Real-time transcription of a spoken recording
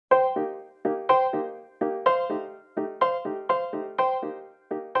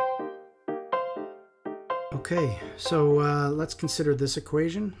Okay, so let's consider this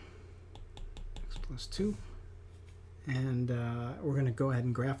equation, x plus 2, and we're going to go ahead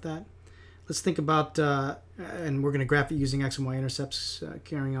and graph that. Let's think about, and we're going to graph it using x and y-intercepts,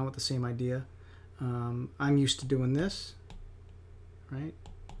 carrying on with the same idea. I'm used to doing this, right?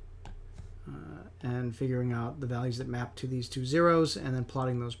 And figuring out the values that map to these two zeros and then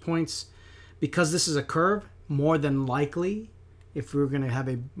plotting those points. Because this is a curve, more than likely, if we were going to have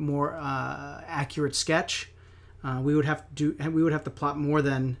a more accurate sketch, we would have to plot more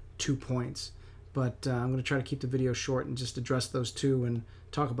than 2 points. But I'm going to try to keep the video short and just address those two and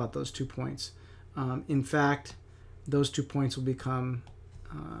talk about those 2 points. In fact, those 2 points will become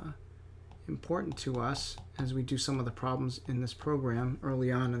important to us as we do some of the problems in this program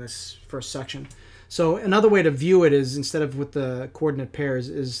early on in this first section. So another way to view it is, instead of with the coordinate pairs,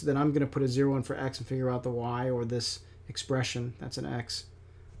 is that I'm going to put a 0 in for x and figure out the y, or this expression, that's an x,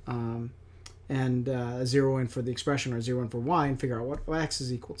 and a 0 in for the expression, or 0 in for y, and figure out what x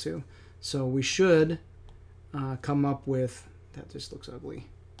is equal to. So we should come up with, that just looks ugly,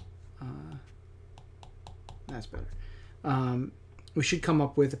 that's better. We should come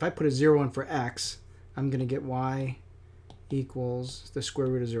up with, if I put a 0 in for x, I'm going to get y equals the square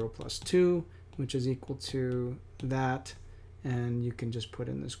root of 0 plus 2, which is equal to that, and you can just put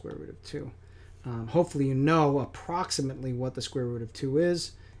in the square root of 2. Hopefully you know approximately what the square root of 2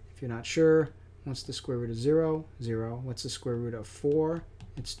 is. If you're not sure, what's the square root of 0? 0. What's the square root of 4?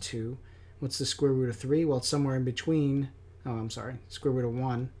 It's 2. What's the square root of 3? Well, it's somewhere in between. Oh, I'm sorry. Square root of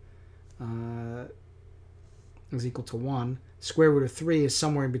 1 is equal to 1. Square root of 3 is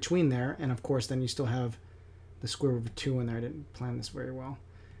somewhere in between there, and of course then you still have the square root of 2 in there. I didn't plan this very well.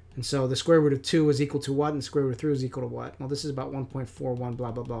 And so the square root of 2 is equal to what, and the square root of 3 is equal to what? Well, this is about 1.41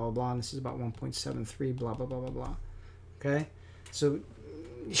 blah blah blah blah blah, and this is about 1.73 blah blah blah blah blah. Okay? So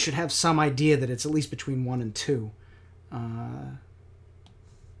you should have some idea that it's at least between 1 and 2.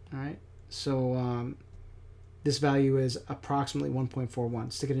 Alright? So this value is approximately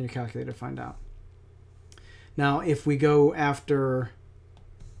 1.41. Stick it in your calculator to find out. Now, if we go after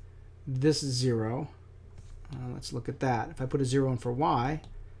this 0, let's look at that. If I put a 0 in for y,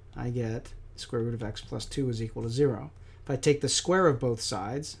 I get the square root of x plus 2 is equal to 0. If I take the square of both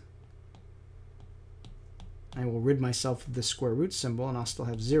sides, I will rid myself of the square root symbol, and I'll still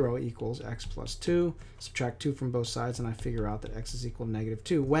have 0 equals x plus 2. Subtract 2 from both sides, and I figure out that x is equal to negative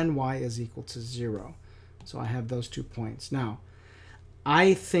 2 when y is equal to 0. So I have those 2 points. Now,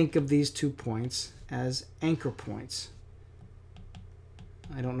 I think of these 2 points as anchor points.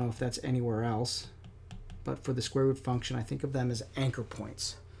 I don't know if that's anywhere else, but for the square root function, I think of them as anchor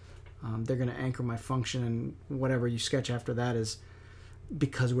points. They're going to anchor my function, and whatever you sketch after that is,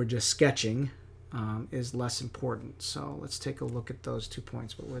 because we're just sketching, is less important. So let's take a look at those 2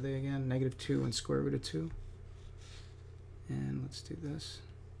 points. What were they again? Negative 2 and square root of 2. And let's do this.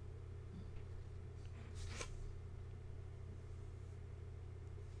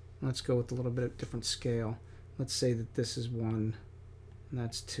 Let's go with a little bit of different scale. Let's say that this is 1, and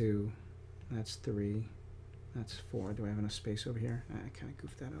that's 2, that's 3, that's 4. Do I have enough space over here? I kind of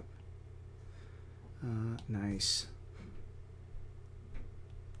goofed that up. Nice.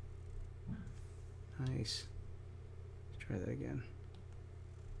 Nice. Let's try that again.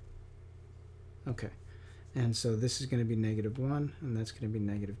 Okay. And so this is going to be negative 1, and that's going to be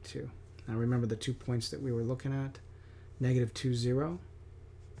negative 2. Now remember the 2 points that we were looking at. Negative 2, 0.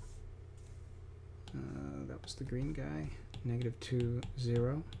 That was the green guy. Negative 2,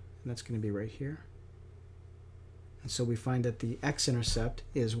 0. And that's going to be right here. And so we find that the x-intercept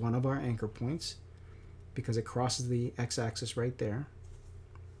is one of our anchor points because it crosses the x-axis right there.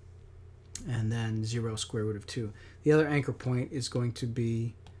 And then 0 square root of 2. The other anchor point is going to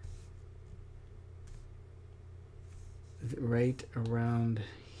be right around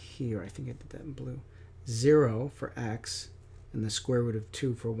here. I think I did that in blue. 0 for x and the square root of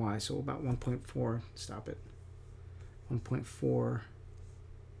 2 for y. So about 1.4, stop it.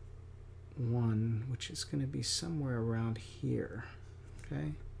 1.41, which is going to be somewhere around here.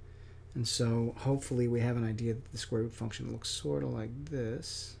 Okay? And so hopefully we have an idea that the square root function looks sort of like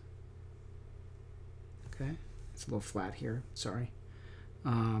this. Okay? It's a little flat here, sorry.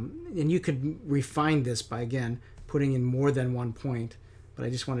 And you could refine this by, again, putting in more than 1 point, but I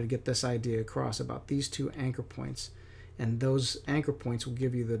just wanted to get this idea across about these 2 anchor points. And those anchor points will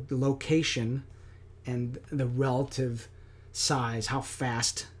give you the location and the relative size, how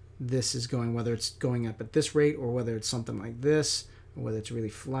fast this is going, whether it's going up at this rate or whether it's something like this, or whether it's really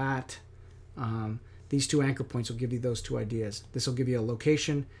flat. These 2 anchor points will give you those 2 ideas. This will give you a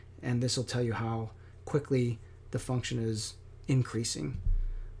location, and this will tell you how quickly the function is increasing.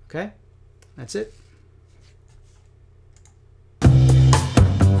 Okay? That's it.